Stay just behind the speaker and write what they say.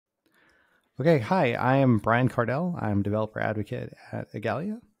Okay, hi, I am Brian Kardell. I'm developer advocate at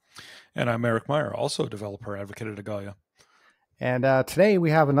Igalia. And I'm Eric Meyer, also developer advocate at Igalia. And today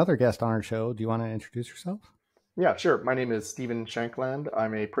we have another guest on our show. Do you want to introduce yourself? Yeah, sure. My name is Stephen Shankland.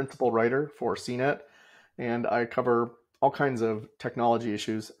 I'm a principal writer for CNET, and I cover all kinds of technology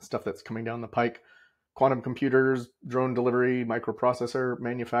issues, stuff that's coming down the pike: quantum computers, drone delivery, microprocessor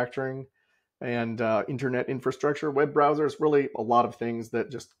manufacturing, and internet infrastructure, web browsers, really a lot of things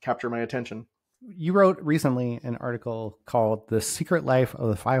that just capture my attention. You wrote recently an article called The Secret Life of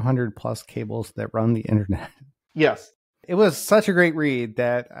the 500 Plus Cables That Run the Internet. Yes. It was such a great read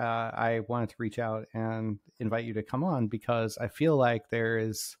that I wanted to reach out and invite you to come on because I feel like there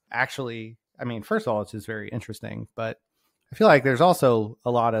is actually, first of all, it's just very interesting, but I feel like there's also a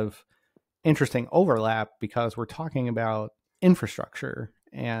lot of interesting overlap because we're talking about infrastructure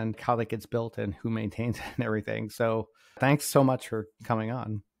and how that gets built and who maintains it and everything. So thanks so much for coming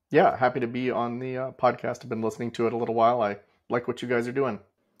on. Yeah, happy to be on the podcast. I've been listening to it a little while. I like what you guys are doing.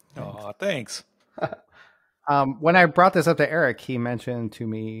 Oh, thanks. When I brought this up to Eric, he mentioned to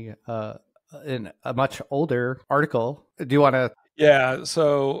me in a much older article. Do you want to? Yeah,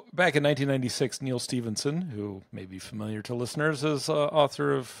 so back in 1996, Neil Stephenson, who may be familiar to listeners as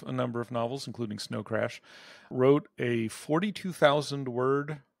author of a number of novels, including Snow Crash, wrote a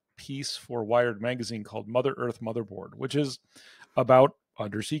 42,000-word piece for Wired magazine called Mother Earth Motherboard, which is about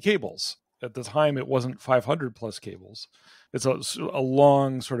undersea cables. At the time, it wasn't 500 plus cables. It's a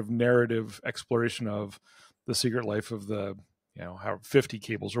long sort of narrative exploration of the secret life of the, 50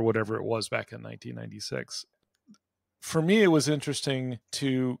 cables or whatever it was back in 1996. For me, it was interesting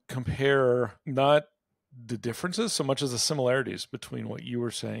to compare not the differences so much as the similarities between what you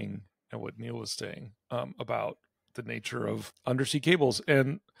were saying and what Neil was saying about the nature of undersea cables.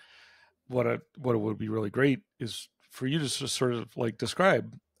 And what it would be really great is for you to just sort of like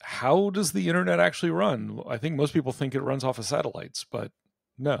describe, how does the internet actually run? I think most people think it runs off of satellites, but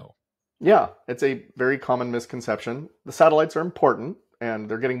no. Yeah, it's a very common misconception. The satellites are important, and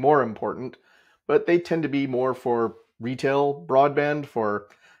they're getting more important, but they tend to be more for retail broadband for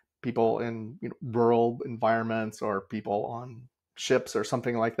people in rural environments or people on ships or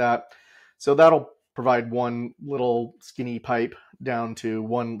something like that. So that'll provide one little skinny pipe down to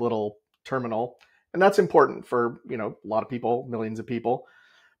one little terminal. And that's important for, a lot of people, millions of people.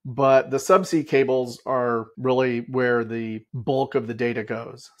 But the subsea cables are really where the bulk of the data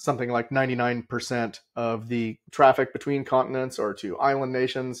goes. Something like 99% of the traffic between continents or to island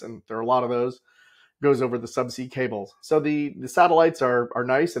nations, and there are a lot of those, goes over the subsea cables. So the satellites are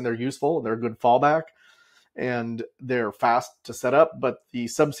nice and they're useful and they're a good fallback and they're fast to set up, but the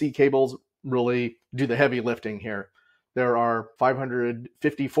subsea cables really do the heavy lifting here. There are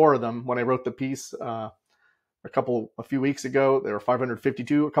 554 of them. When I wrote the piece a few weeks ago, there are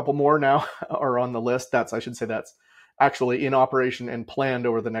 552. A couple more now are on the list. That's actually in operation and planned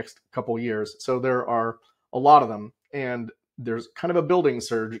over the next couple years. So there are a lot of them, and there's kind of a building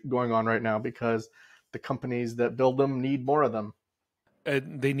surge going on right now because the companies that build them need more of them.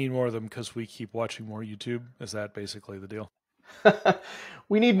 And they need more of them because we keep watching more YouTube. Is that basically the deal?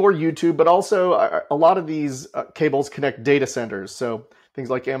 We need more YouTube, but also a lot of these cables connect data centers. So things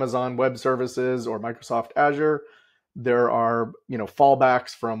like Amazon Web Services or Microsoft Azure, there are fallbacks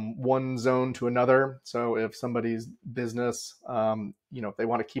from one zone to another. So if somebody's business, if they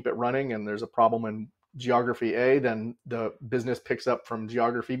want to keep it running and there's a problem in geography A, then the business picks up from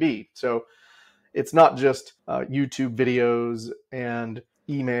geography B. So it's not just YouTube videos and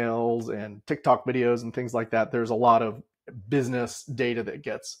emails and TikTok videos and things like that. There's a lot of business data that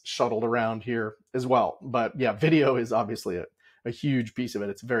gets shuttled around here as well. But yeah, video is obviously a huge piece of it.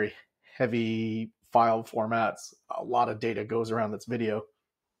 It's very heavy file formats. A lot of data goes around that's video.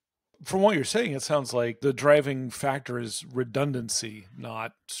 From what you're saying, it sounds like the driving factor is redundancy,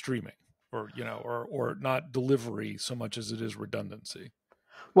 not streaming, or not delivery so much as it is redundancy.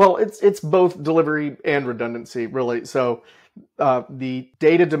 Well, it's both delivery and redundancy, really. So the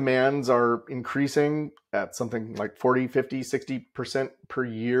data demands are increasing at something like 40, 50, 60% per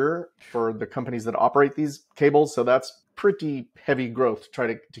year for the companies that operate these cables. So that's pretty heavy growth to try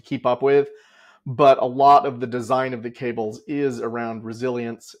to keep up with. But a lot of the design of the cables is around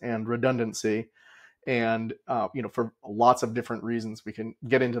resilience and redundancy. And, for lots of different reasons. We can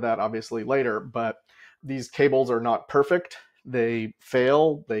get into that obviously later, but these cables are not perfect. They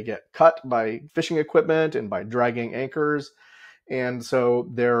fail, they get cut by fishing equipment and by dragging anchors. And so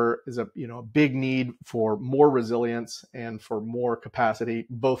there is a big need for more resilience and for more capacity.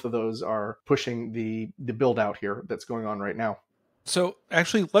 Both of those are pushing the build out here that's going on right now. So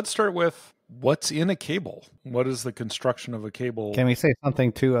actually, let's start with what's in a cable? What is the construction of a cable? Can we say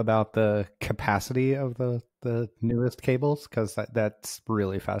something too about the capacity of the newest cables? Because that's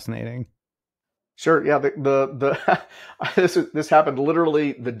really fascinating. Sure. Yeah. This happened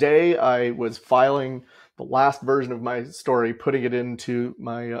literally the day I was filing the last version of my story, putting it into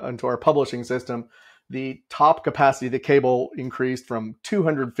into our publishing system. The top capacity of the cable increased from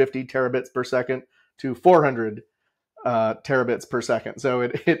 250 terabits per second to 400 terabits per second. So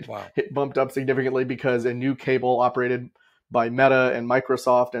Wow. it bumped up significantly because a new cable operated by Meta and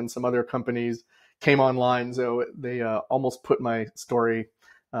Microsoft and some other companies came online. So they almost put my story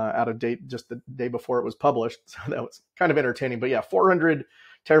out of date just the day before it was published. So that was kind of entertaining. But yeah, 400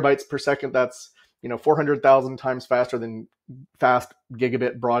 terabytes per second. That's 400,000 times faster than fast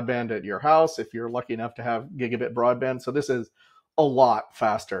gigabit broadband at your house, if you're lucky enough to have gigabit broadband. So this is a lot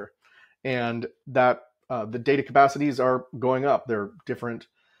faster, and that the data capacities are going up. There are different,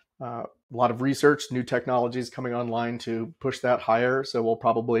 a lot of research, new technologies coming online to push that higher. So we'll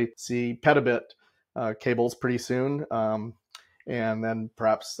probably see petabit cables pretty soon. And then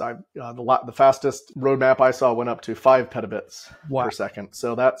perhaps the fastest roadmap I saw went up to 5 petabits per second.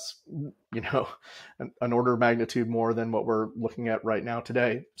 So that's, an order of magnitude more than what we're looking at right now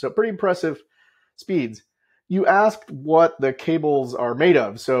today. So pretty impressive speeds. You asked what the cables are made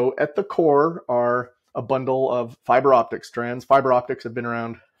of. So at the core are a bundle of fiber optic strands. Fiber optics have been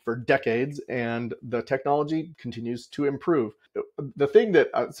around for decades, and the technology continues to improve. The thing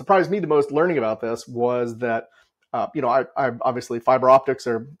that surprised me the most learning about this was that I obviously fiber optics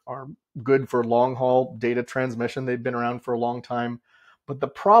are good for long haul data transmission. They've been around for a long time, but the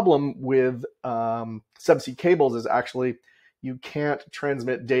problem with subsea cables is actually you can't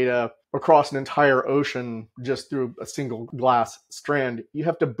transmit data across an entire ocean just through a single glass strand. You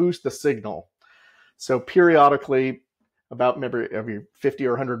have to boost the signal. So periodically, about maybe every 50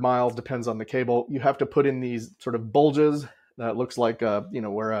 or 100 miles, depends on the cable, you have to put in these sort of bulges that looks like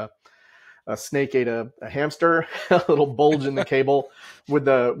where a snake ate a hamster, a little bulge in the cable with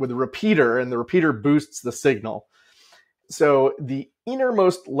a repeater, and the repeater boosts the signal. So the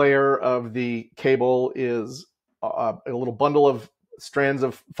innermost layer of the cable is a little bundle of strands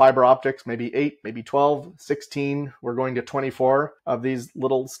of fiber optics, maybe 8, maybe 12, 16. We're going to 24 of these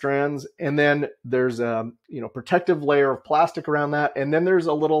little strands. And then there's a protective layer of plastic around that. And then there's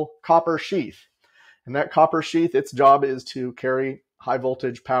a little copper sheath. And that copper sheath, its job is to carry high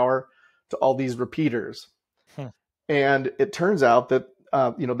voltage power to all these repeaters. And it turns out that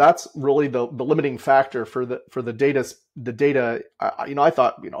that's really the limiting factor for the data. I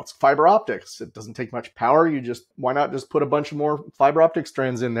thought, it's fiber optics. It doesn't take much power. Why not just put a bunch of more fiber optic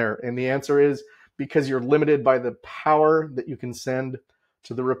strands in there? And the answer is because you're limited by the power that you can send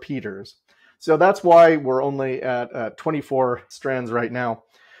to the repeaters. So that's why we're only at 24 strands right now.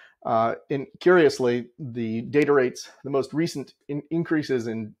 And curiously, the data rates, the most recent increases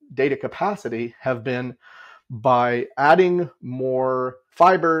in data capacity have been by adding more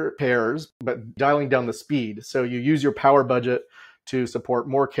fiber pairs, but dialing down the speed. So you use your power budget to support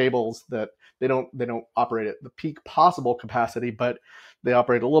more cables that they don't operate at the peak possible capacity, but they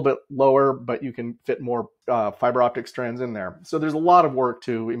operate a little bit lower, but you can fit more fiber optic strands in there. So there's a lot of work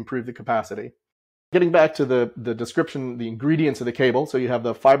to improve the capacity. Getting back to the description, the ingredients of the cable. So you have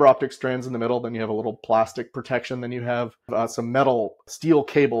the fiber optic strands in the middle, then you have a little plastic protection, then you have some metal steel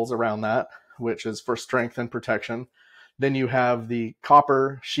cables around that, which is for strength and protection. Then you have the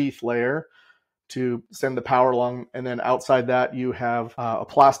copper sheath layer to send the power along. And then outside that, you have a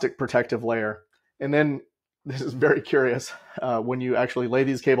plastic protective layer. And then, this is very curious, when you actually lay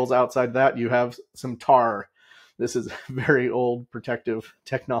these cables outside that, you have some tar. This is very old protective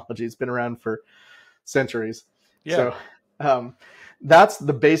technology. It's been around for centuries. Yeah. So that's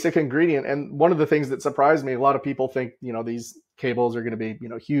the basic ingredient. And one of the things that surprised me, a lot of people think, these cables are going to be,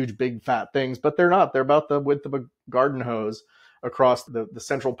 huge, big, fat things, but they're not. They're about the width of a garden hose across the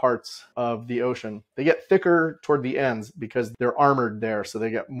central parts of the ocean. They get thicker toward the ends because they're armored there. So they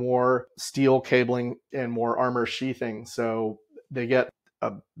get more steel cabling and more armor sheathing. So they get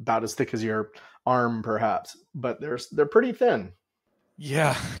about as thick as your arm, perhaps, but they're pretty thin.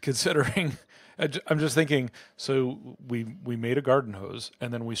 Yeah, considering, I'm just thinking, so we made a garden hose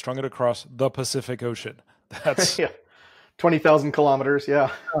and then we strung it across the Pacific Ocean. That's 20,000 kilometers.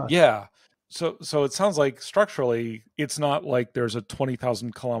 Yeah. Yeah. So it sounds like structurally, it's not like there's a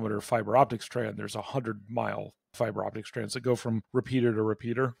 20,000 kilometer fiber optic strand. There's 100-mile fiber optic strands that go from repeater to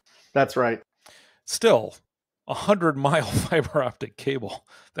repeater. That's right. Still, 100-mile fiber optic cable.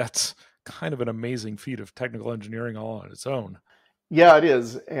 That's kind of an amazing feat of technical engineering all on its own. Yeah, it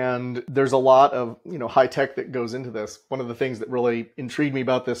is. And there's a lot of, high tech that goes into this. One of the things that really intrigued me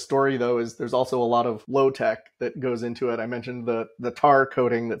about this story, though, is there's also a lot of low tech that goes into it. I mentioned the tar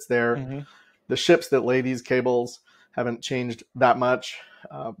coating that's there. Mm-hmm. The ships that lay these cables haven't changed that much.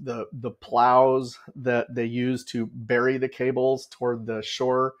 The plows that they use to bury the cables toward the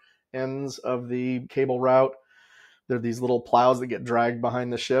shore ends of the cable route, they're these little plows that get dragged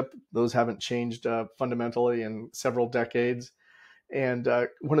behind the ship. Those haven't changed fundamentally in several decades. And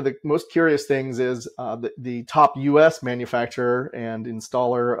one of the most curious things is the top U.S. manufacturer and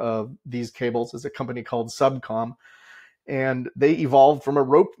installer of these cables is a company called Subcom, and they evolved from a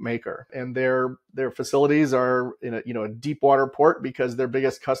rope maker. And their facilities are in a deep water port because their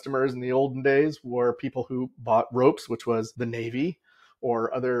biggest customers in the olden days were people who bought ropes, which was the Navy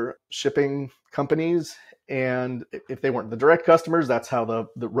or other shipping companies. And if they weren't the direct customers, that's how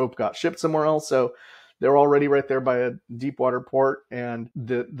the rope got shipped somewhere else. So they're already right there by a deep water port, and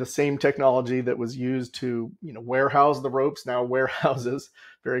the same technology that was used to warehouse the ropes now warehouses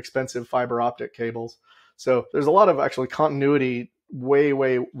very expensive fiber optic cables. So there's a lot of actually continuity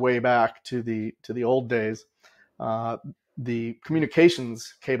way back to the old days. The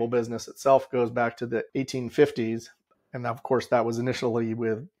communications cable business itself goes back to the 1850s, and of course that was initially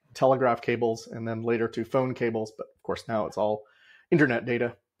with telegraph cables and then later to phone cables. But of course now it's all internet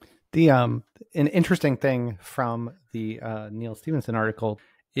data. An interesting thing from the Neil Stephenson article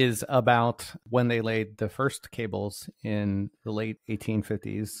is about when they laid the first cables in the late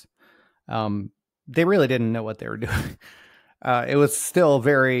 1850s. They really didn't know what they were doing. It was still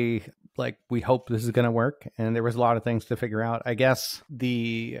very like, we hope this is going to work. And there was a lot of things to figure out. I guess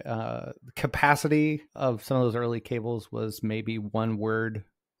the capacity of some of those early cables was maybe 1 word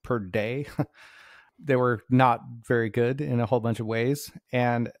per day. They were not very good in a whole bunch of ways.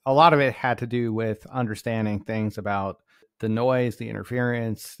 And a lot of it had to do with understanding things about the noise, the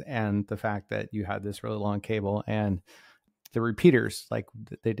interference, and the fact that you had this really long cable and the repeaters, like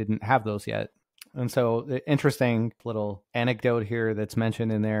they didn't have those yet. And so the interesting little anecdote here that's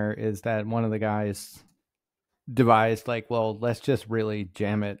mentioned in there is that one of the guys devised let's just really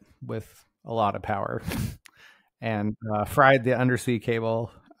jam it with a lot of power and fried the undersea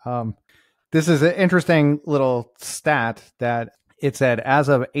cable. This is an interesting little stat that it said as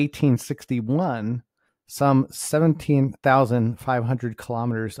of 1861, some 17,500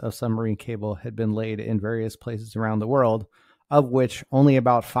 kilometers of submarine cable had been laid in various places around the world, of which only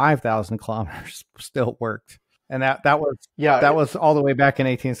about 5,000 kilometers still worked. And that was all the way back in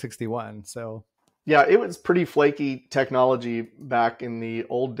 1861. So yeah, it was pretty flaky technology back in the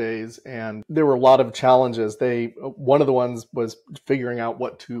old days, and there were a lot of challenges. One of the ones was figuring out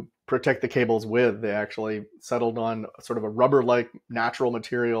what to protect the cables with. They actually settled on sort of a rubber-like natural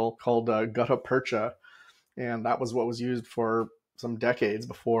material called gutta percha, and that was what was used for some decades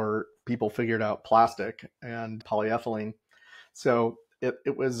before people figured out plastic and polyethylene. So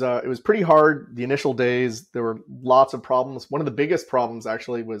it was pretty hard the initial days. There were lots of problems. One of the biggest problems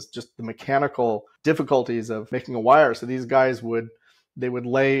actually was just the mechanical difficulties of making a wire. So these guys would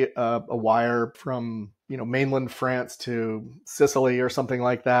lay a wire from mainland France to Sicily or something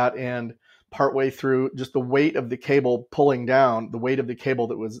like that, and partway through, just the weight of the cable pulling down, the weight of the cable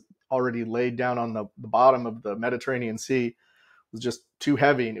that was already laid down on the bottom of the Mediterranean Sea was just too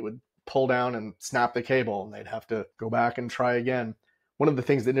heavy, and it would pull down and snap the cable, and they'd have to go back and try again. One of the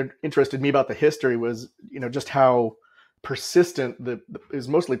things that interested me about the history was, just how persistent it was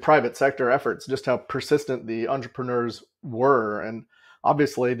mostly private sector efforts, just how persistent the entrepreneurs were. And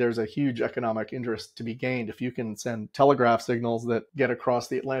obviously there's a huge economic interest to be gained. If you can send telegraph signals that get across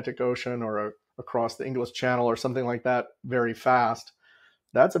the Atlantic Ocean or across the English Channel or something like that very fast,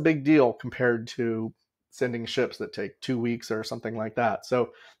 that's a big deal compared to sending ships that take 2 weeks or something like that. So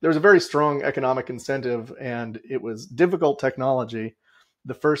there's a very strong economic incentive, and it was difficult technology.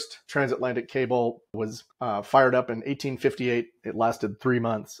 The first transatlantic cable was fired up in 1858. It lasted 3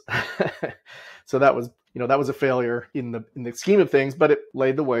 months. So that was a failure in the scheme of things, but it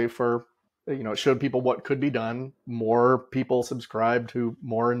laid the way for, it showed people what could be done. More people subscribed to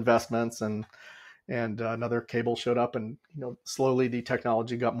more investments, and another cable showed up, and slowly the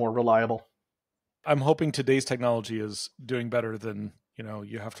technology got more reliable. I'm hoping today's technology is doing better than,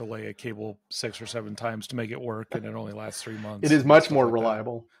 you have to lay a cable 6 or 7 times to make it work, and it only lasts 3 months. It is much more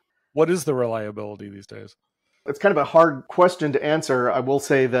reliable. What is the reliability these days? It's kind of a hard question to answer. I will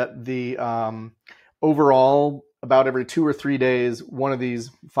say that the overall, about every 2 or 3 days, one of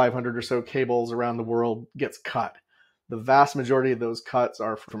these 500 or so cables around the world gets cut. The vast majority of those cuts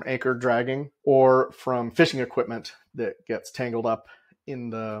are from anchor dragging or from fishing equipment that gets tangled up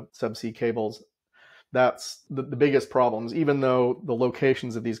in the subsea cables. That's the biggest problems. Even though the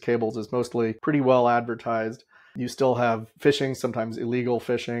locations of these cables is mostly pretty well advertised, you still have fishing, sometimes illegal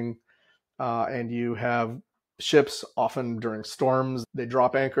fishing, and you have ships often during storms. They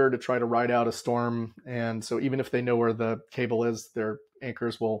drop anchor to try to ride out a storm. And so even if they know where the cable is, their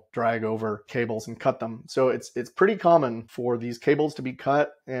anchors will drag over cables and cut them. So it's pretty common for these cables to be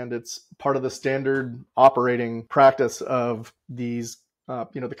cut, and it's part of the standard operating practice of these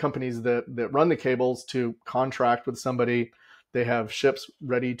the companies that run the cables to contract with somebody. They have ships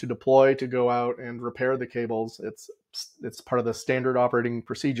ready to deploy to go out and repair the cables. It's part of the standard operating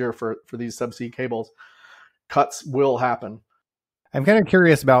procedure for these subsea cables. Cuts will happen. I'm kind of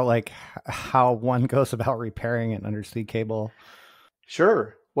curious about like how one goes about repairing an undersea cable.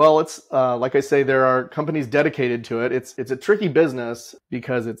 Sure. Well, it's like I say, there are companies dedicated to it. It's a tricky business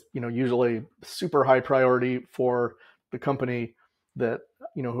because it's usually super high priority for the company that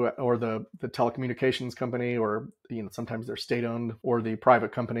or the telecommunications company, or sometimes they're state owned, or the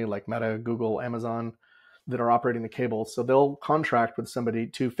private company like Meta, Google, Amazon that are operating the cables. So they'll contract with somebody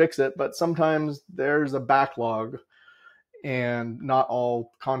to fix it, but sometimes there's a backlog, and not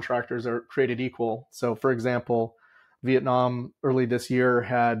all contractors are created equal. So for example, Vietnam early this year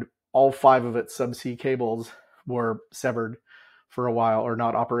had all 5 of its subsea cables were severed for a while, or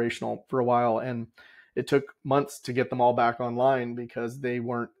not operational for a while. And it took months to get them all back online because they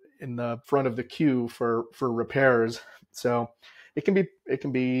weren't in the front of the queue for repairs. So it can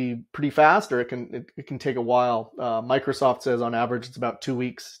be pretty fast, or it can take a while. Microsoft says on average it's about 2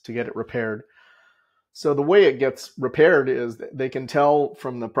 weeks to get it repaired. So the way it gets repaired is that they can tell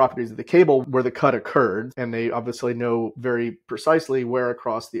from the properties of the cable where the cut occurred, and they obviously know very precisely where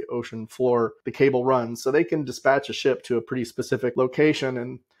across the ocean floor the cable runs. So they can dispatch a ship to a pretty specific location,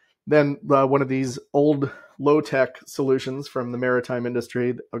 and then one of these old low-tech solutions from the maritime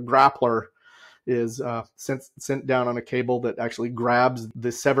industry, a grappler, is sent down on a cable that actually grabs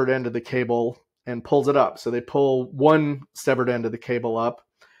the severed end of the cable and pulls it up. So they pull one severed end of the cable up,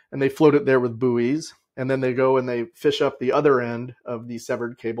 and they float it there with buoys. And then they go and they fish up the other end of the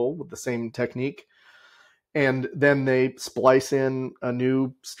severed cable with the same technique. And then they splice in a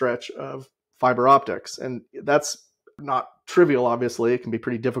new stretch of fiber optics. And that's not trivial, obviously. It can be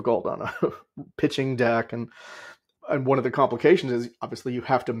pretty difficult on a pitching deck. And one of the complications is obviously you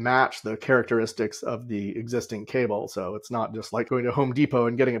have to match the characteristics of the existing cable. So it's not just like going to Home Depot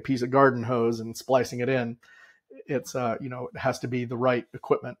and getting a piece of garden hose and splicing it in. It's it has to be the right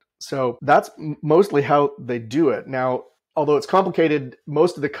equipment. So that's mostly how they do it. Now, although it's complicated,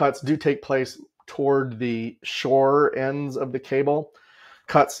 most of the cuts do take place toward the shore ends of the cable.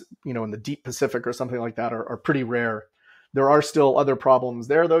 Cuts, in the deep Pacific or something like that are pretty rare. There are still other problems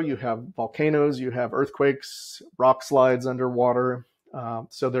there, though. You have volcanoes, you have earthquakes, rock slides underwater.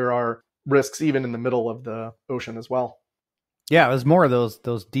 So there are risks even in the middle of the ocean as well. Yeah, it was more of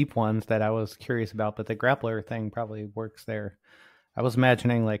those deep ones that I was curious about, but the grappler thing probably works there. I was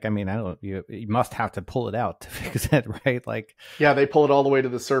imagining, you must have to pull it out to fix it, right? Yeah, they pull it all the way to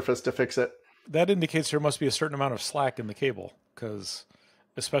the surface to fix it. That indicates there must be a certain amount of slack in the cable, because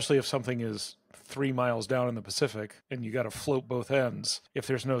especially if something is 3 miles down in the Pacific and you got to float both ends, if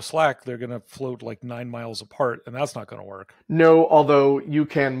there's no slack, they're going to float like 9 miles apart, and that's not going to work. No, although you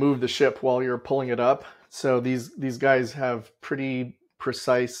can move the ship while you're pulling it up. So these guys have pretty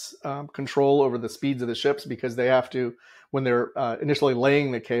precise control over the speeds of the ships, because they have to, when they're initially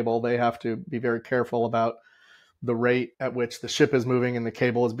laying the cable, they have to be very careful about the rate at which the ship is moving and the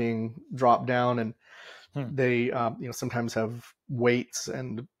cable is being dropped down. And they sometimes have weights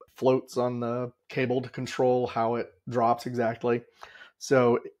and floats on the cable to control how it drops exactly.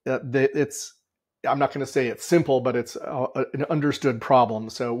 So I'm not going to say it's simple, but it's an understood problem.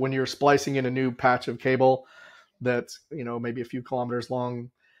 So when you're splicing in a new patch of cable that's, maybe a few kilometers long,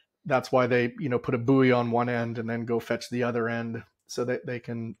 that's why they, put a buoy on one end and then go fetch the other end, so that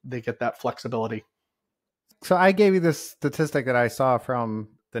they get that flexibility. So I gave you this statistic that I saw from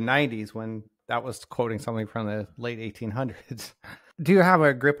the 90s, when that was quoting something from the late 1800s. Do you have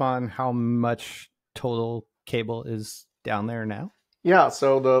a grip on how much total cable is down there now? Yeah,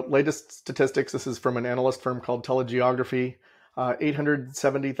 so the latest statistics, this is from an analyst firm called Telegeography,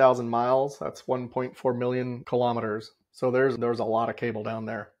 870,000 miles. That's 1.4 million kilometers. So there's a lot of cable down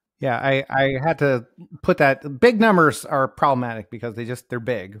there. Yeah, I had to put that. Big numbers are problematic because they're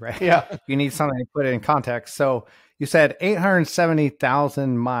big, right? Yeah. You need something to put it in context. So you said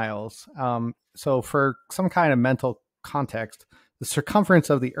 870,000 miles. So for some kind of mental context, the circumference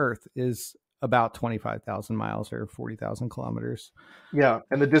of the Earth is about 25,000 miles, or 40,000 kilometers. Yeah,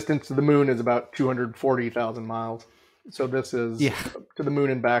 and the distance to the moon is about 240,000 miles. So this is to the moon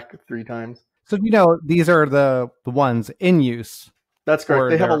and back 3 times. So, these are the ones in use. That's correct.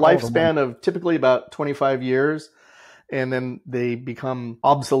 They have a they're all the lifespan of typically about 25 years, and then they become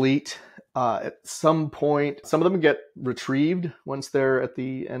obsolete at some point. Some of them get retrieved once they're at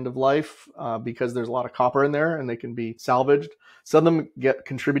the end of life because there's a lot of copper in there and they can be salvaged. Some of them get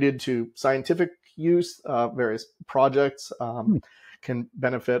contributed to scientific use. Various projects can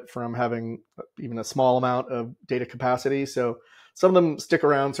benefit from having even a small amount of data capacity. So some of them stick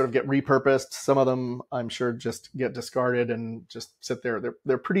around, sort of get repurposed. Some of them, I'm sure, just get discarded and just sit there.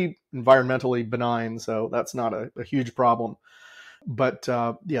 They're pretty environmentally benign, so that's not a huge problem. But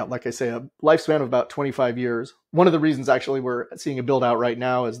yeah, like I say, a lifespan of about 25 years. One of the reasons actually we're seeing a build out right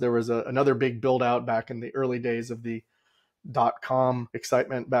now is there was another big build out back in the early days of the .com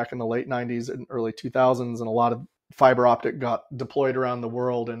excitement back in the late 90s and early 2000s, and a lot of fiber optic got deployed around the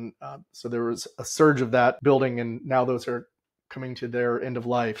world. And so there was a surge of that building, and now those are coming to their end of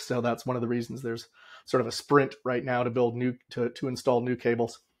life. So that's one of the reasons there's sort of a sprint right now to build to install new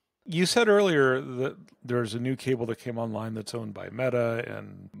cables. You said earlier that there's a new cable that came online that's owned by Meta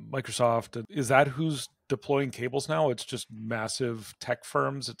and Microsoft. Is that who's deploying cables now? It's just massive tech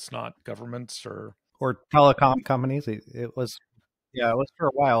firms. It's not governments or telecom companies. It was for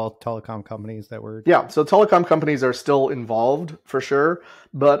a while telecom companies that were. Yeah, so telecom companies are still involved for sure,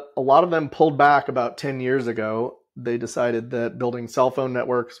 but a lot of them pulled back about 10 years ago. They decided that building cell phone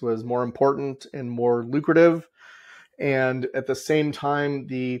networks was more important and more lucrative. And at the same time,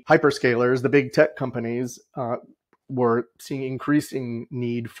 the hyperscalers, the big tech companies, were seeing increasing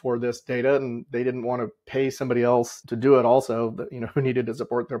need for this data, and they didn't want to pay somebody else to do it also, who needed to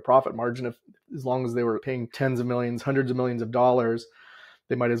support their profit margin. As long as they were paying tens of millions, hundreds of millions of dollars,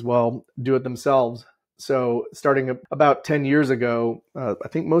 they might as well do it themselves. So starting about 10 years ago, I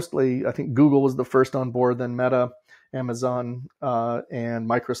think Google was the first on board, then Meta, Amazon, and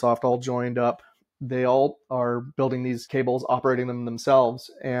Microsoft all joined up. They all are building these cables, operating them themselves.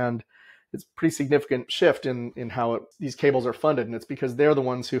 And it's a pretty significant shift in how these cables are funded. And it's because they're the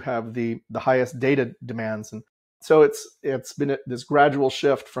ones who have the highest data demands. And so it's been this gradual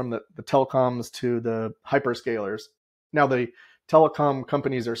shift from the telecoms to the hyperscalers. Now, the telecom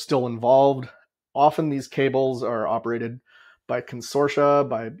companies are still involved. Often these cables are operated by consortia,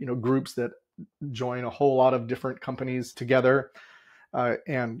 by groups that join a whole lot of different companies together.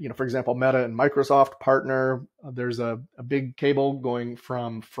 And for example, Meta and Microsoft partner. There's a big cable going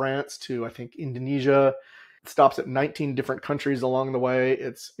from France to, I think, Indonesia. It stops at 19 different countries along the way.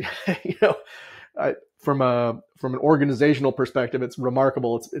 It's from an organizational perspective, it's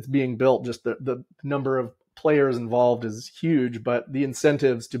remarkable. It's being built. Just the number of players involved is huge, but the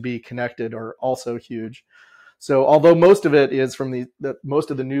incentives to be connected are also huge. So although most of it is from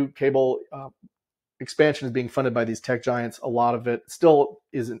most of the new cable expansion is being funded by these tech giants, a lot of it still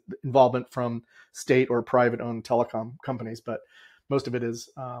is involvement from state or private owned telecom companies, but most of it is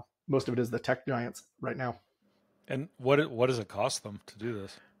the tech giants right now. And what does it cost them to do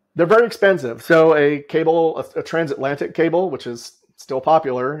this? They're very expensive. So a transatlantic cable, which is still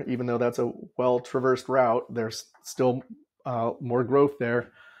popular, even though that's a well-traversed route, there's still more growth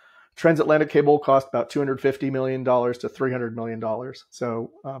there. Transatlantic cable cost about $250 million to $300 million.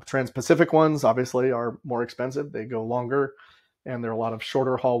 So trans-Pacific ones obviously are more expensive. They go longer, and there are a lot of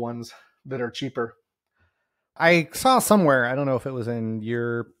shorter haul ones that are cheaper. I saw somewhere, I don't know if it was in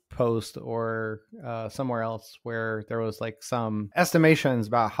your post or somewhere else, where there was like some estimations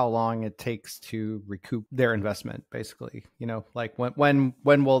about how long it takes to recoup their investment, basically. Like when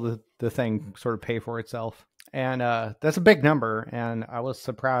will the thing sort of pay for itself? And that's a big number. And I was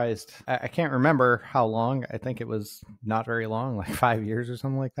surprised. I can't remember how long. I think it was not very long, like 5 years or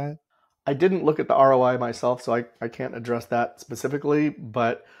something like that. I didn't look at the ROI myself, so I can't address that specifically.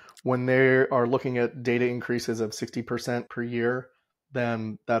 But when they are looking at data increases of 60% per year,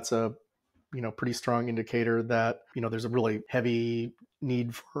 then that's a pretty strong indicator that there's a really heavy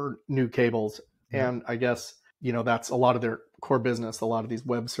need for new cables. Mm-hmm. And I guess that's a lot of their core business. A lot of these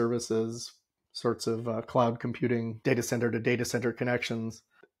web services, sorts of cloud computing, data center to data center connections.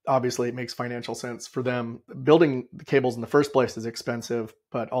 Obviously, it makes financial sense for them. Building the cables in the first place is expensive,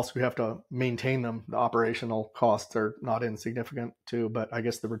 but also you have to maintain them. The operational costs are not insignificant too, but I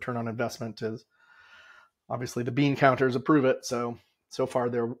guess the return on investment is obviously the bean counters approve it. So far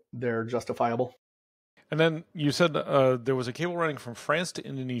they're justifiable. And then you said there was a cable running from France to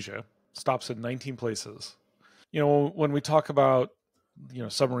Indonesia, stops at 19 places. When we talk about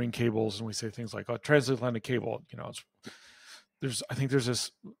submarine cables and we say things like transatlantic cable, I think there's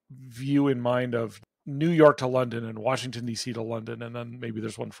this view in mind of New York to London and Washington, D.C. to London, and then maybe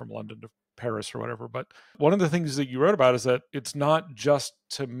there's one from London to Paris or whatever. But one of the things that you wrote about is that it's not just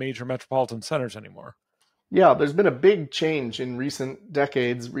to major metropolitan centers anymore. Yeah, there's been a big change in recent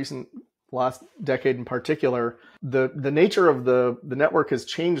decades, last decade in particular. The nature of the network has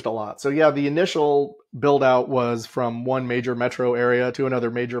changed a lot. So yeah, the initial build out was from one major metro area to another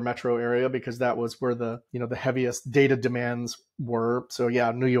major metro area because that was where the heaviest data demands were. So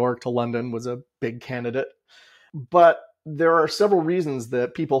yeah, New York to London was a big candidate. But there are several reasons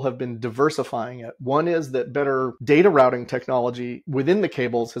that people have been diversifying it. One is that better data routing technology within the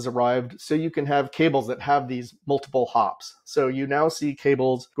cables has arrived, so you can have cables that have these multiple hops. So you now see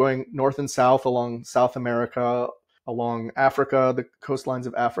cables going north and south along South America, along Africa, the coastlines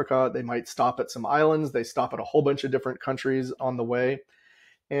of Africa. They might stop at some islands. They stop at a whole bunch of different countries on the way.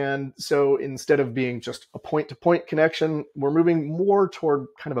 And so instead of being just a point-to-point connection, we're moving more toward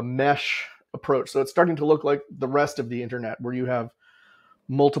kind of a mesh approach. So it's starting to look like the rest of the internet, where you have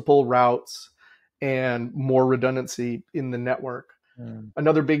multiple routes and more redundancy in the network.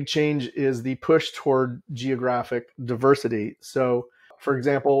 Another big change is the push toward geographic diversity. So, for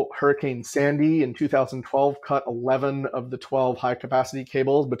example, Hurricane Sandy in 2012 cut 11 of the 12 high-capacity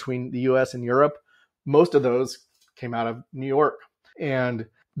cables between the US and Europe. Most of those came out of New York. And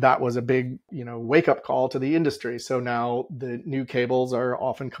that was a big, wake-up call to the industry. So now the new cables are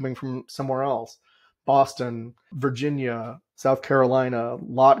often coming from somewhere else. Boston, Virginia, South Carolina, a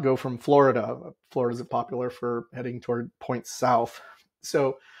lot go from Florida. Florida's popular for heading toward points south.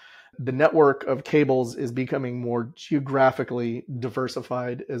 So the network of cables is becoming more geographically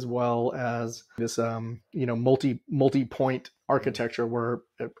diversified, as well as this, multi-point architecture where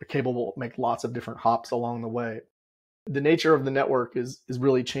a cable will make lots of different hops along the way. The nature of the network is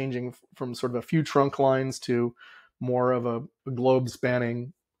really changing from sort of a few trunk lines to more of a globe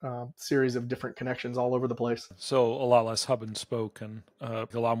spanning series of different connections all over the place. So a lot less hub and spoke and a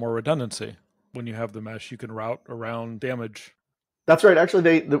lot more redundancy. When you have the mesh, you can route around damage. That's right.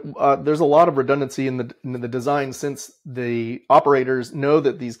 Actually, there's a lot of redundancy in the design, since the operators know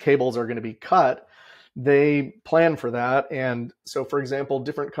that these cables are going to be cut. They plan for that. And so, for example,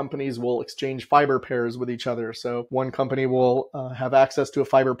 different companies will exchange fiber pairs with each other. So one company will have access to a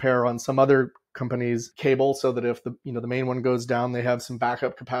fiber pair on some other company's cable, so that if the main one goes down, they have some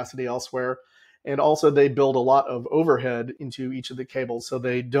backup capacity elsewhere. And also they build a lot of overhead into each of the cables. So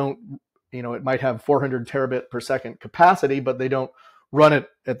they don't, it might have 400 terabit per second capacity, but they don't run it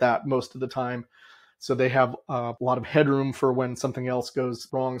at that most of the time. So they have a lot of headroom for when something else goes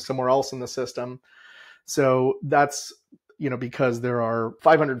wrong somewhere else in the system. So that's, because there are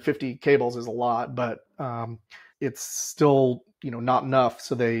 550 cables is a lot, but it's still, not enough.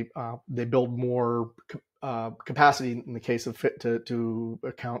 So they build more capacity in the case of fit to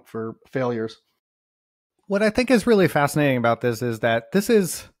account for failures. What I think is really fascinating about this is that this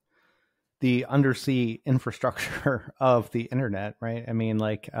is the undersea infrastructure of the internet, right? I mean,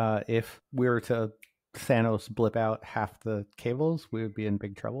 if we were to Thanos blip out half the cables, we would be in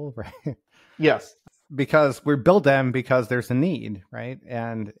big trouble, right? Yes. Because we build them because there's a need, right?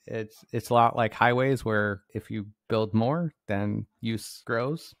 And it's a lot like highways, where if you build more, then use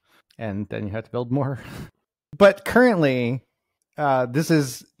grows, and then you have to build more. But currently, this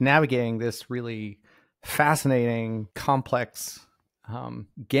is navigating this really fascinating, complex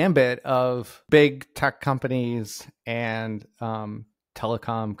gambit of big tech companies and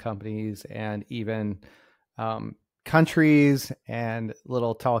telecom companies, and even countries and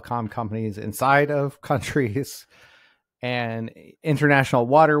little telecom companies inside of countries, and international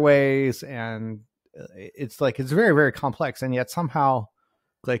waterways. And it's very, very complex, and yet somehow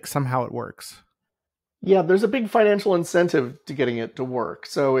it works. Yeah, there's a big financial incentive to getting it to work.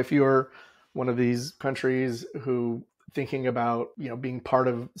 So if you're one of these countries who thinking about, being part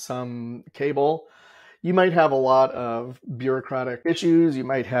of some cable, you might have a lot of bureaucratic issues. You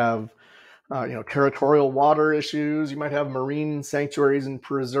might have territorial water issues. You might have marine sanctuaries and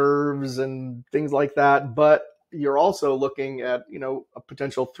preserves and things like that. But you're also looking at, a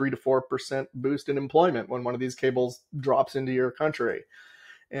potential 3 to 4% boost in employment when one of these cables drops into your country.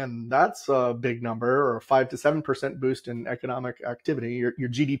 And that's a big number, or a 5 to 7% boost in economic activity. Your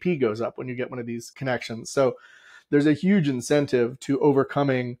GDP goes up when you get one of these connections. So there's a huge incentive to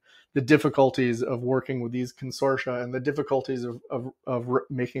overcoming the difficulties of working with these consortia and the difficulties of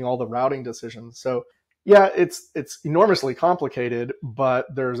making all the routing decisions. So yeah, it's enormously complicated, but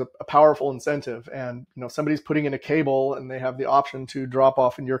there's a powerful incentive. And if somebody's putting in a cable and they have the option to drop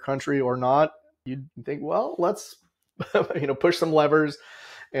off in your country or not, you'd think, well, let's push some levers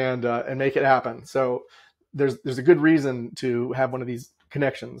and make it happen. So there's a good reason to have one of these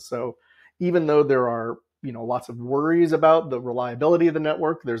connections. So even though there are lots of worries about the reliability of the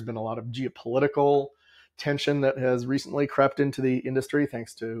network. There's been a lot of geopolitical tension that has recently crept into the industry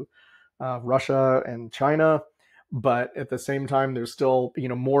thanks to Russia and China. But at the same time, there's still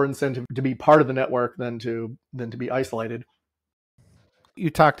more incentive to be part of the network than to be isolated. You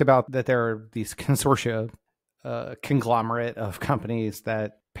talked about that there are these consortia, conglomerate of companies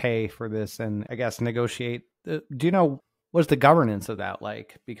that pay for this and I guess negotiate. Do you know what's the governance of that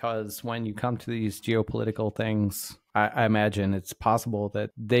like? Because when you come to these geopolitical things, I imagine it's possible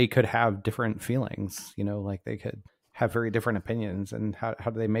that they could have different feelings, like they could have very different opinions. And how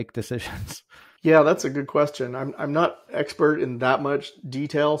do they make decisions? Yeah, that's a good question. I'm not expert in that much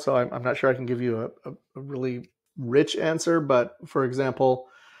detail, so I'm not sure I can give you a really rich answer. But for example,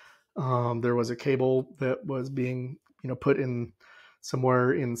 there was a cable that was being put in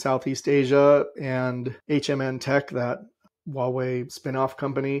somewhere in Southeast Asia, and HMN Tech, that Huawei spinoff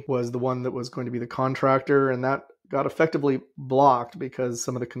company, was the one that was going to be the contractor, and that got effectively blocked because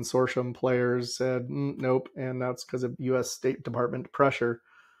some of the consortium players said nope, and that's because of U.S. State Department pressure.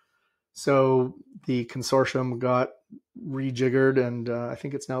 So the consortium got rejiggered, and I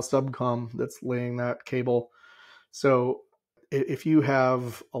think it's now Subcom that's laying that cable. So if you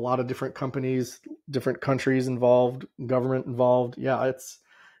have a lot of different companies, different countries involved, government involved, yeah,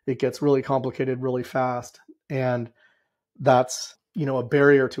 it gets really complicated really fast. And that's, a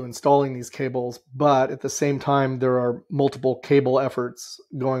barrier to installing these cables. But at the same time, there are multiple cable efforts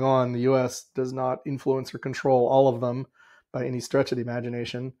going on. The US does not influence or control all of them by any stretch of the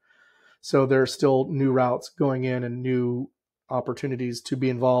imagination. So there are still new routes going in and new opportunities to be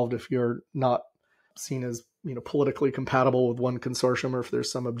involved if you're not seen as politically compatible with one consortium, or if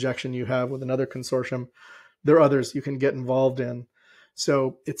there's some objection you have with another consortium. There are others you can get involved in.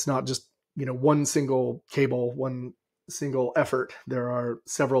 So it's not just one single cable, one single effort. There are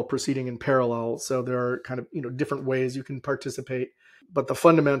several proceeding in parallel. So there are kind of different ways you can participate. But the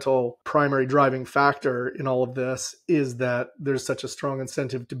fundamental primary driving factor in all of this is that there's such a strong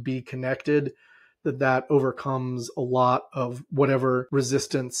incentive to be connected that overcomes a lot of whatever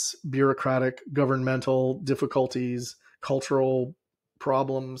resistance, bureaucratic, governmental difficulties, cultural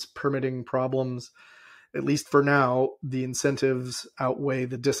problems, permitting problems. At least for now, the incentives outweigh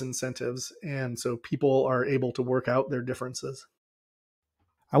the disincentives. And so people are able to work out their differences.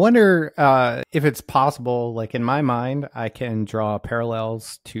 I wonder if it's possible, like in my mind, I can draw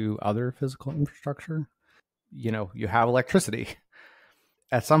parallels to other physical infrastructure. You have electricity.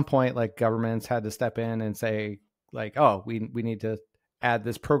 At some point, like governments had to step in and say, like, oh, we need to add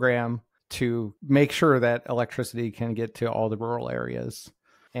this program to make sure that electricity can get to all the rural areas,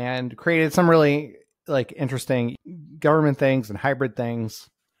 and created some really like interesting government things and hybrid things.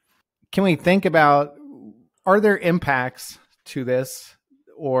 Can we think about, are there impacts to this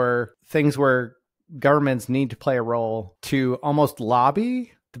or things where governments need to play a role to almost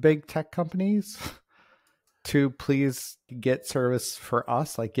lobby the big tech companies to please get service for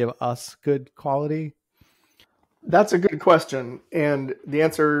us, like give us good quality? That's a good question. And the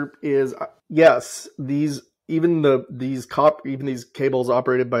answer is yes. Even these cables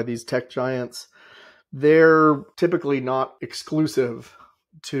operated by these tech giants, they're typically not exclusive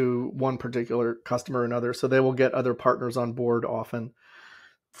to one particular customer or another. So they will get other partners on board often.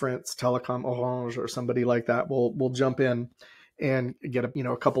 France Telecom, Orange, or somebody like that will jump in and get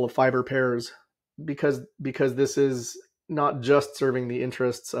a couple of fiber pairs because this is not just serving the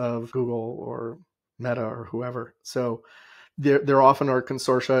interests of Google or Meta or whoever. So there often are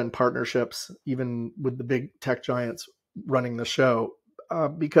consortia and partnerships, even with the big tech giants running the show,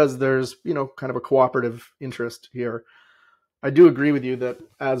 because there's kind of a cooperative interest here. I do agree with you that,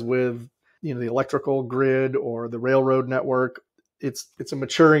 as with the electrical grid or the railroad network, it's a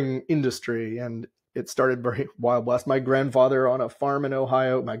maturing industry, and it started very Wild West. My grandfather on a farm in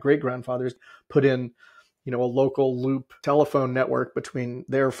Ohio, my great grandfathers put in a local loop telephone network between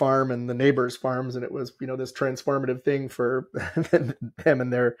their farm and the neighbors' farms, and it was this transformative thing for them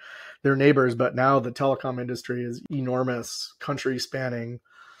and their neighbors. But now the telecom industry is enormous, country spanning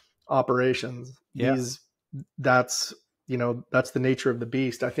operations. Yeah. That's the nature of the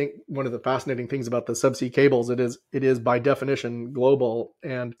beast. I think one of the fascinating things about the subsea cables, it is by definition global,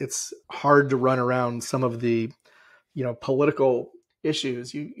 and it's hard to run around some of the political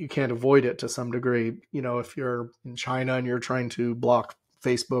issues. You can't avoid it to some degree. If you're in China and you're trying to block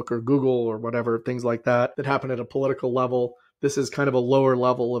Facebook or Google or whatever, things like that happen at a political level. This is kind of a lower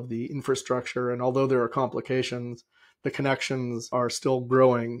level of the infrastructure, and although there are complications, the connections are still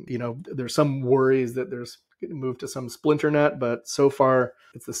growing. There's some worries that there's move to some splinter net, but so far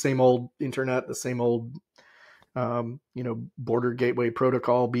it's the same old internet, the same old Border Gateway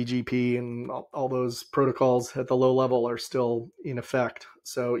Protocol, BGP, and all those protocols at the low level are still in effect.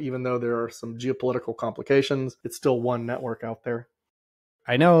 So even though there are some geopolitical complications, it's still one network out there.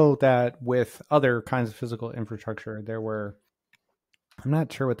 I know that with other kinds of physical infrastructure, there were, I'm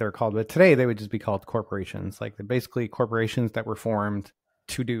not sure what they're called, but today they would just be called corporations. Like they're basically corporations that were formed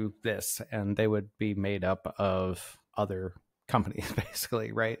to do this, and they would be made up of other companies,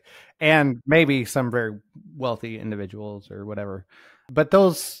 basically, right? And maybe some very wealthy individuals or whatever. But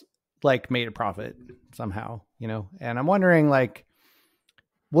those like made a profit somehow, and I'm wondering like,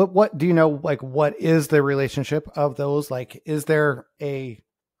 what do you know, like what is the relationship of those? Like, is there a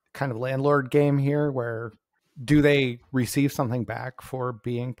kind of landlord game here where do they receive something back for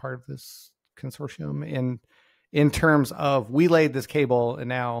being part of this consortium in terms of we laid this cable and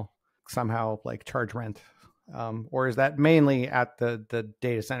now somehow like charge rent? Or is that mainly at the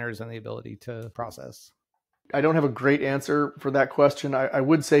data centers and the ability to process? I don't have a great answer for that question. I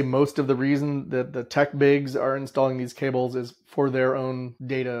would say most of the reason that the tech bigs are installing these cables is for their own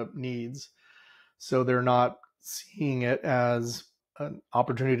data needs. So they're not seeing it as an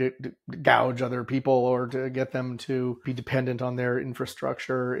opportunity to gouge other people or to get them to be dependent on their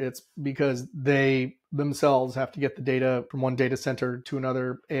infrastructure. It's because they themselves have to get the data from one data center to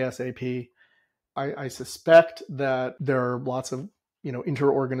another ASAP. I suspect that there are lots of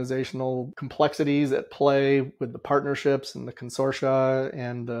interorganizational complexities at play with the partnerships and the consortia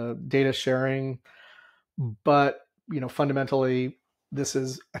and the data sharing. But, fundamentally, this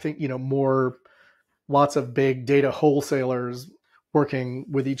is, I think, more lots of big data wholesalers working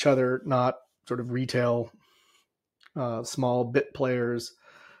with each other, not sort of retail, small bit players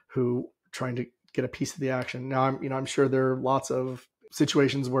who are trying to get a piece of the action. Now, I'm sure there are lots of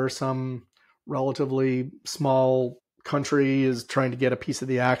situations where some relatively small country is trying to get a piece of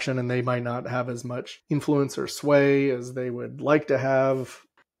the action and they might not have as much influence or sway as they would like to have.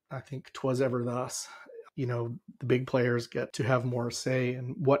 I think 'twas ever thus. The big players get to have more say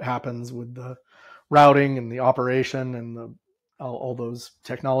in what happens with the routing and the operation and all those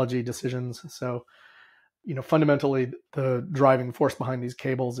technology decisions. So, fundamentally, the driving force behind these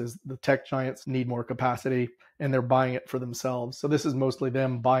cables is the tech giants need more capacity and they're buying it for themselves. So this is mostly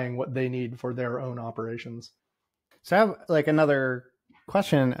them buying what they need for their own operations. So I have like another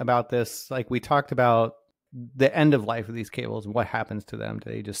question about this. Like we talked about the end of life of these cables and what happens to them.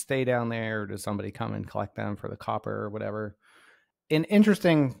 Do they just stay down there or does somebody come and collect them for the copper or whatever? An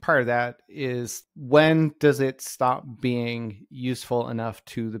interesting part of that is when does it stop being useful enough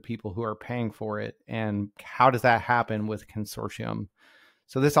to the people who are paying for it? And how does that happen with consortium?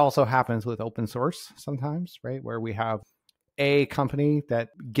 So this also happens with open source sometimes, right? Where we have a company that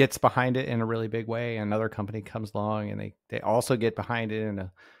gets behind it in a really big way. Another company comes along and they also get behind it in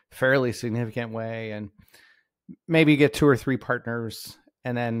a fairly significant way. And maybe you get 2 or 3 partners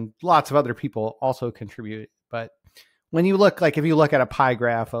and then lots of other people also contribute. But when you look, like if you look at a pie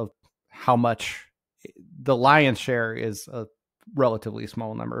graph of how much the lion's share is a relatively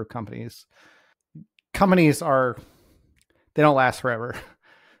small number of companies, they don't last forever.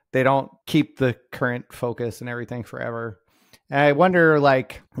 They don't keep the current focus and everything forever. And I wonder,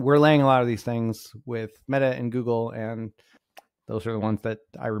 like, we're laying a lot of these things with Meta and Google, and those are the ones that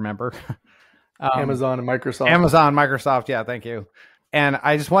I remember. Amazon and Microsoft. Amazon, Microsoft, yeah, thank you. And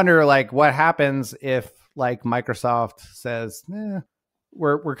I just wonder, like, what happens if, like, Microsoft says,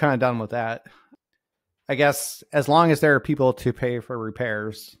 we're kind of done with that. I guess as long as there are people to pay for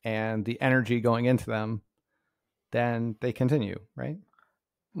repairs and the energy going into them, then they continue, right?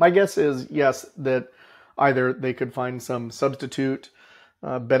 My guess is, yes, that either they could find some substitute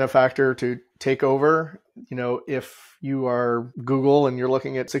benefactor to take over. If you are Google and you're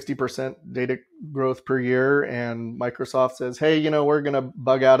looking at 60% data growth per year and Microsoft says, hey, we're going to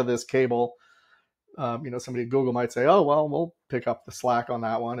bug out of this cable. Somebody at Google might say, oh, well, we'll pick up the slack on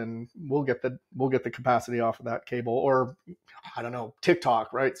that one and we'll get the capacity off of that cable. Or I don't know,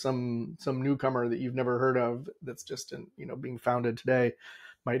 TikTok, right? Some newcomer that you've never heard of that's just being founded today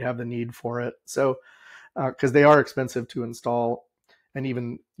might have the need for it. So, because they are expensive to install, and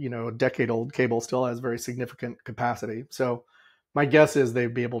even a decade-old cable still has very significant capacity. So, my guess is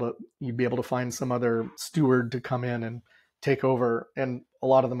you'd be able to find some other steward to come in and take over. And a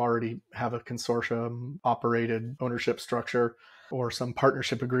lot of them already have a consortium-operated ownership structure or some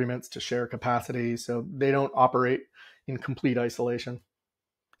partnership agreements to share capacity, so they don't operate in complete isolation.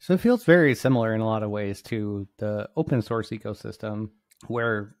 So it feels very similar in a lot of ways to the open source ecosystem,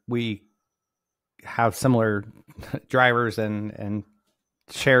 where we have similar drivers and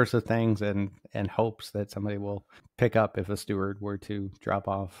shares of things and hopes that somebody will pick up if a steward were to drop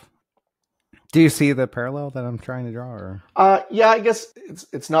off. Do you see the parallel that I'm trying to draw? Or? Yeah, I guess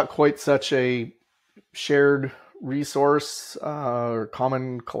it's not quite such a shared resource or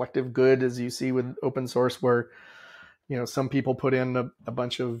common collective good as you see with open source, where some people put in a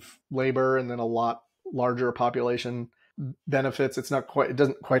bunch of labor and then a lot larger population benefits. It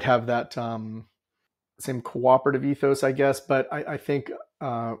doesn't quite have that same cooperative ethos, I guess. But I think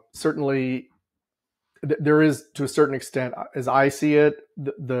certainly there is, to a certain extent, as I see it,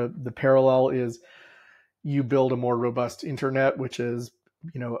 the parallel is you build a more robust internet, which is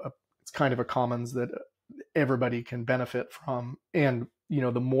it's kind of a commons that everybody can benefit from. And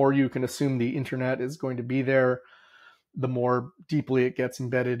the more you can assume the internet is going to be there, the more deeply it gets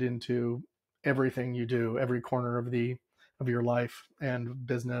embedded into everything you do, every corner of your life and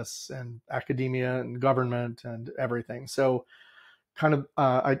business and academia and government and everything. So kind of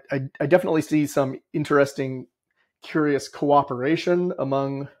I definitely see some interesting, curious cooperation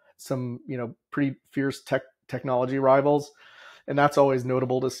among some pretty fierce technology rivals, and that's always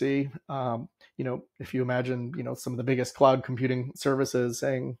notable to see. If you imagine some of the biggest cloud computing services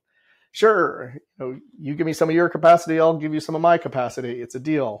saying, sure, you give me some of your capacity, I'll give you some of my capacity, it's a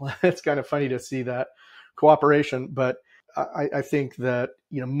deal. It's kind of funny to see that cooperation, but I think that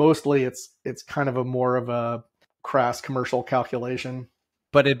mostly it's kind of a more of a crass commercial calculation.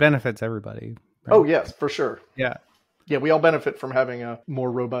 But it benefits everybody. Right? Oh yes, for sure. Yeah, we all benefit from having a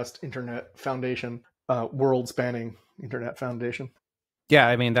more robust internet foundation, world-spanning internet foundation. Yeah,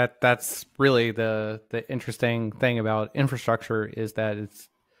 I mean that's really the interesting thing about infrastructure is that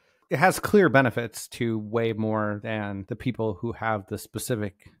it has clear benefits to way more than the people who have the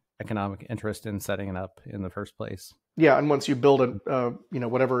specific economic interest in setting it up in the first place. Yeah, and once you build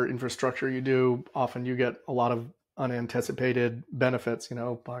whatever infrastructure you do, often you get a lot of unanticipated benefits.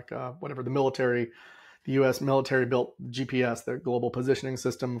 Like whatever the U.S. military built GPS, the global positioning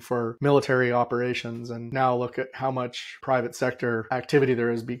system for military operations, and now look at how much private sector activity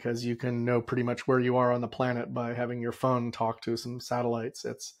there is because you can know pretty much where you are on the planet by having your phone talk to some satellites.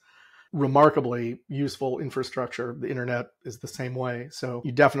 It's remarkably useful infrastructure. The internet is the same way. So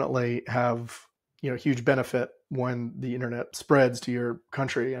you definitely have huge benefit when the internet spreads to your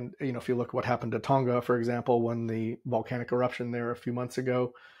country. And if you look what happened to Tonga, for example, when the volcanic eruption there a few months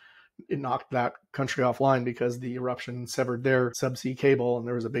ago, it knocked that country offline because the eruption severed their subsea cable and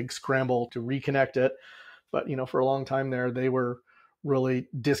there was a big scramble to reconnect it. But for a long time there, they were really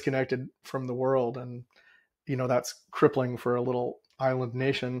disconnected from the world, and that's crippling for a little island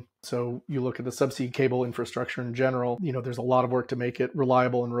nation. So you look at the subsea cable infrastructure in general, there's a lot of work to make it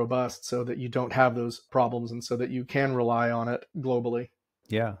reliable and robust so that you don't have those problems and so that you can rely on it globally.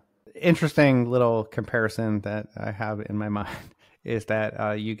 Yeah. Interesting little comparison that I have in my mind is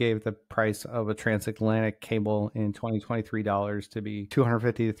that you gave the price of a transatlantic cable in 2023 dollars to be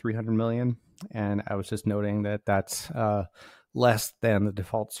 250 to 300 million. And I was just noting that that's less than the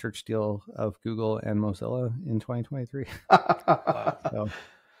default search deal of Google and Mozilla in 2023. So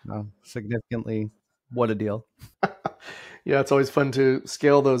significantly, what a deal. Yeah, it's always fun to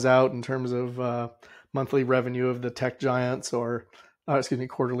scale those out in terms of monthly revenue of the tech giants or,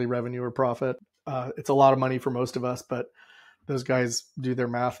 quarterly revenue or profit. It's a lot of money for most of us, but those guys do their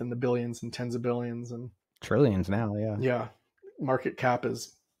math in the billions and tens of billions and trillions now. Yeah. Yeah. Market cap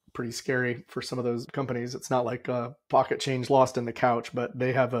is pretty scary for some of those companies. It's not like pocket change lost in the couch, but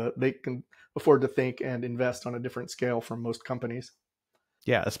they can afford to think and invest on a different scale from most companies.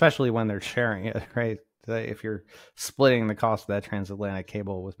 Yeah, especially when they're sharing it, right? If you're splitting the cost of that transatlantic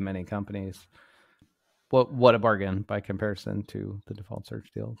cable with many companies, what a bargain by comparison to the default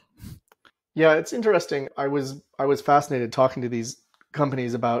search deals. Yeah, it's interesting. I was fascinated talking to these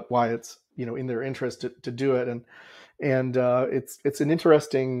companies about why it's in their interest to do it, and it's an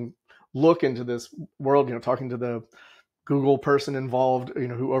interesting look into this world. Talking to the Google person involved,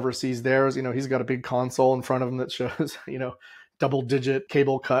 who oversees theirs. He's got a big console in front of him that shows double-digit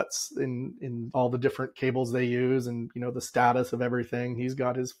cable cuts in all the different cables they use, and the status of everything. He's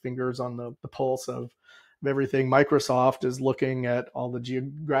got his fingers on the pulse of everything. Microsoft is looking at all the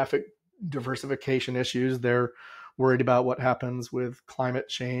geographic diversification issues. They're worried about what happens with climate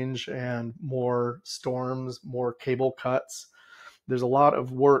change and more storms, more cable cuts. There's a lot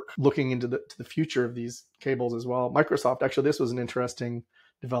of work looking into the future of these cables as well. Microsoft, actually, this was an interesting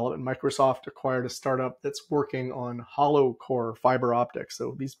development. Microsoft acquired a startup that's working on hollow core fiber optics.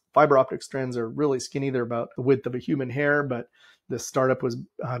 So these fiber optic strands are really skinny. They're about the width of a human hair, but this startup was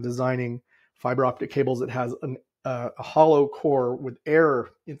designing fiber optic cables that has a hollow core with air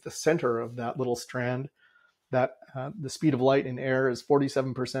at the center of that little strand. That the speed of light in air is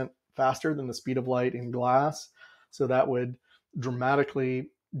 47% faster than the speed of light in glass. So that would dramatically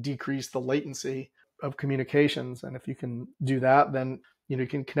decrease the latency of communications. And if you can do that, then you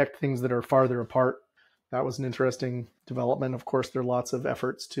can connect things that are farther apart. That was an interesting development. Of course, there are lots of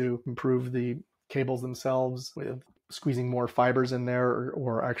efforts to improve the cables themselves with squeezing more fibers in there,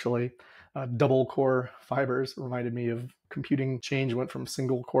 or actually double core fibers. It reminded me of computing change went from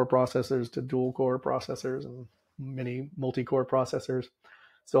single core processors to dual core processors and many multi-core processors.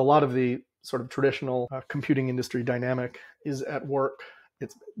 So a lot of the sort of traditional computing industry dynamic is at work.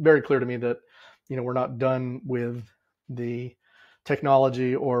 It's very clear to me that we're not done with the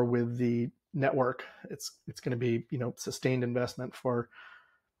technology or with the network. It's going to be sustained investment for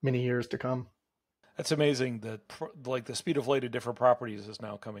many years to come. That's amazing that like the speed of light at different properties is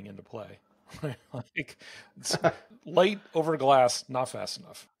now coming into play. Like light over glass, not fast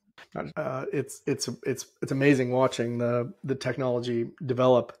enough. It's amazing watching the technology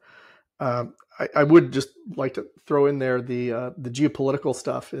develop. I would just like to throw in there the geopolitical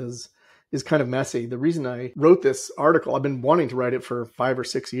stuff is kind of messy. The reason I wrote this article, I've been wanting to write it for 5 or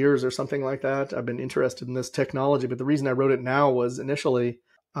 6 years or something like that. I've been interested in this technology, but the reason I wrote it now was initially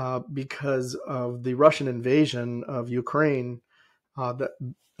because of the Russian invasion of Ukraine.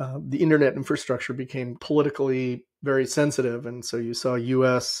 The internet infrastructure became politically very sensitive, and so you saw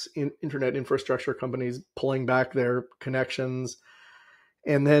U.S. internet infrastructure companies pulling back their connections.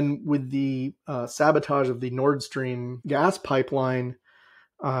 And then with the sabotage of the Nord Stream gas pipeline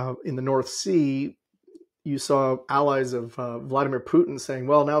in the North Sea, you saw allies of Vladimir Putin saying,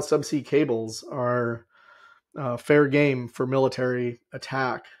 well, now subsea cables are fair game for military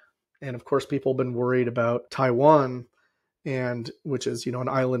attack. And of course, people have been worried about Taiwan, which is, an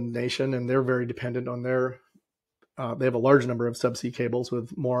island nation, and they're very dependent on they have a large number of subsea cables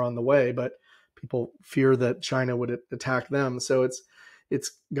with more on the way, but people fear that China would attack them. So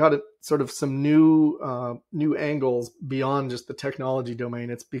it's got sort of some new angles beyond just the technology domain.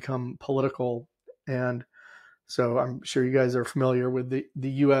 It's become political. And so I'm sure you guys are familiar with the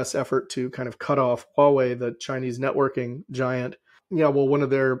U.S. effort to kind of cut off Huawei, the Chinese networking giant. Yeah, well, one of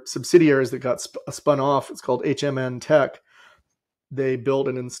their subsidiaries that got spun off, it's called HMN Tech. They build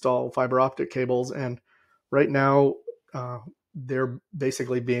and install fiber optic cables. And right now, they're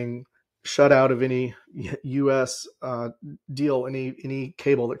basically being shut out of any U.S. deal. Any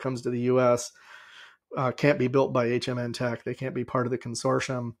cable that comes to the U.S. Can't be built by HMN Tech. They can't be part of the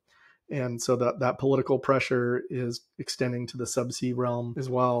consortium. And so that political pressure is extending to the subsea realm as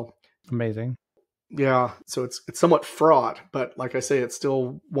well. Amazing. Yeah, so it's somewhat fraught, but like I say, it's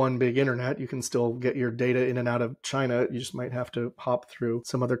still one big internet. You can still get your data in and out of China. You just might have to hop through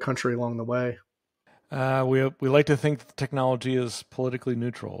some other country along the way. We like to think that the technology is politically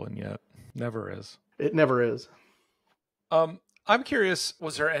neutral, and yet never is. It never is. I'm curious,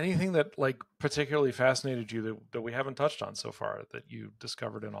 was there anything that particularly fascinated you that we haven't touched on so far that you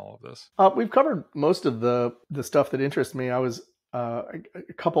discovered in all of this? We've covered most of the stuff that interests me. I was a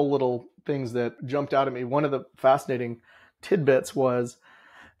couple little things that jumped out at me. One of the fascinating tidbits was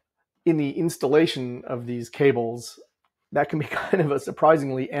in the installation of these cables, that can be kind of a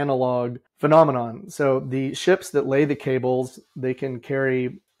surprisingly analog phenomenon. So the ships that lay the cables, they can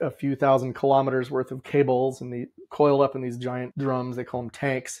carry a few thousand kilometers worth of cables, and they coil up in these giant drums. They call them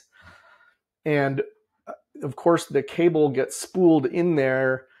tanks. And of course, the cable gets spooled in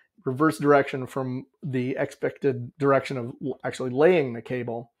there reverse direction from the expected direction of actually laying the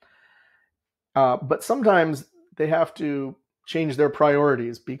cable. But sometimes they have to change their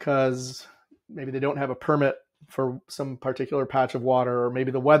priorities because maybe they don't have a permit for some particular patch of water, or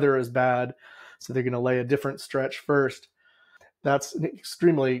maybe the weather is bad, so they're going to lay a different stretch first. That's an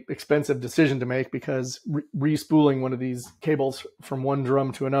extremely expensive decision to make because re-spooling one of these cables from one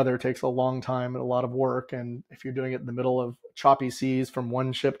drum to another takes a long time and a lot of work. And if you're doing it in the middle of choppy seas from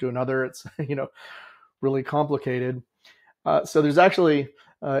one ship to another, it's really complicated. So there's actually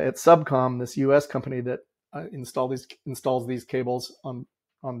at Subcom, this U.S. company that installs these cables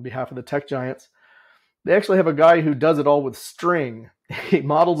on behalf of the tech giants. They actually have a guy who does it all with string. He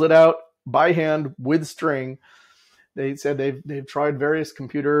models it out by hand with string. They said they've tried various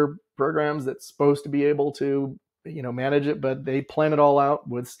computer programs that's supposed to be able to manage it, but they plan it all out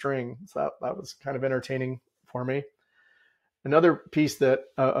with string. So that was kind of entertaining for me. Another piece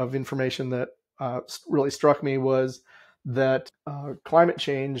of information that really struck me was that climate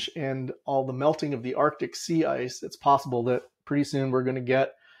change and all the melting of the Arctic sea ice, it's possible that pretty soon we're going to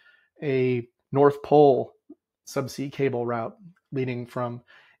get a North Pole subsea cable route leading from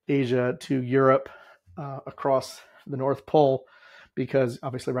Asia to Europe across the North Pole, because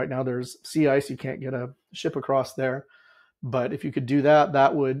obviously right now there's sea ice. You can't get a ship across there. But if you could do that,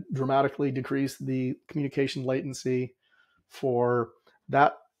 that would dramatically decrease the communication latency for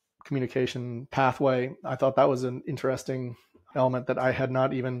that communication pathway, I thought that was an interesting element that I had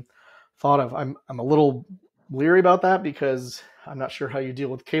not even thought of. I'm a little leery about that because I'm not sure how you deal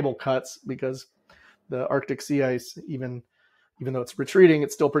with cable cuts, because the Arctic sea ice, even though it's retreating,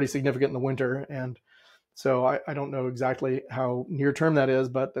 it's still pretty significant in the winter. And so I don't know exactly how near term that is,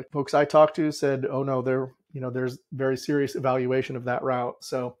 but the folks I talked to said, oh no, there's very serious evaluation of that route.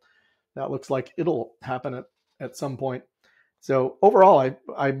 So that looks like it'll happen at some point. So overall,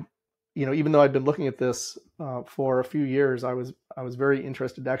 I even though I'd been looking at this for a few years, I was very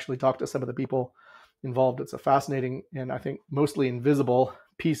interested to actually talk to some of the people involved. It's a fascinating and I think mostly invisible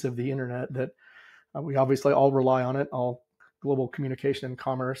piece of the internet that we obviously all rely on it. All global communication and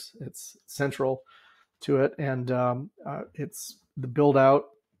commerce, it's central to it, and it's the build out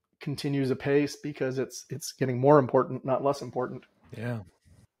continues apace because it's getting more important, not less important. Yeah.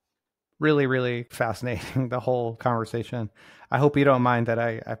 Really, really fascinating, the whole conversation. I hope you don't mind that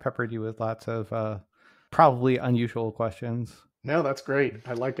I peppered you with lots of probably unusual questions. No, that's great.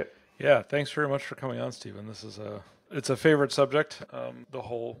 I like it. Yeah, thanks very much for coming on, Stephen. This is it's a favorite subject, the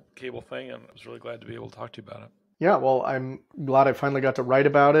whole cable thing, and I was really glad to be able to talk to you about it. Yeah, well, I'm glad I finally got to write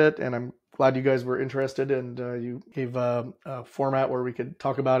about it, and I'm glad you guys were interested, and you gave a format where we could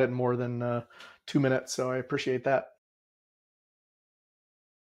talk about it in more than 2 minutes, so I appreciate that.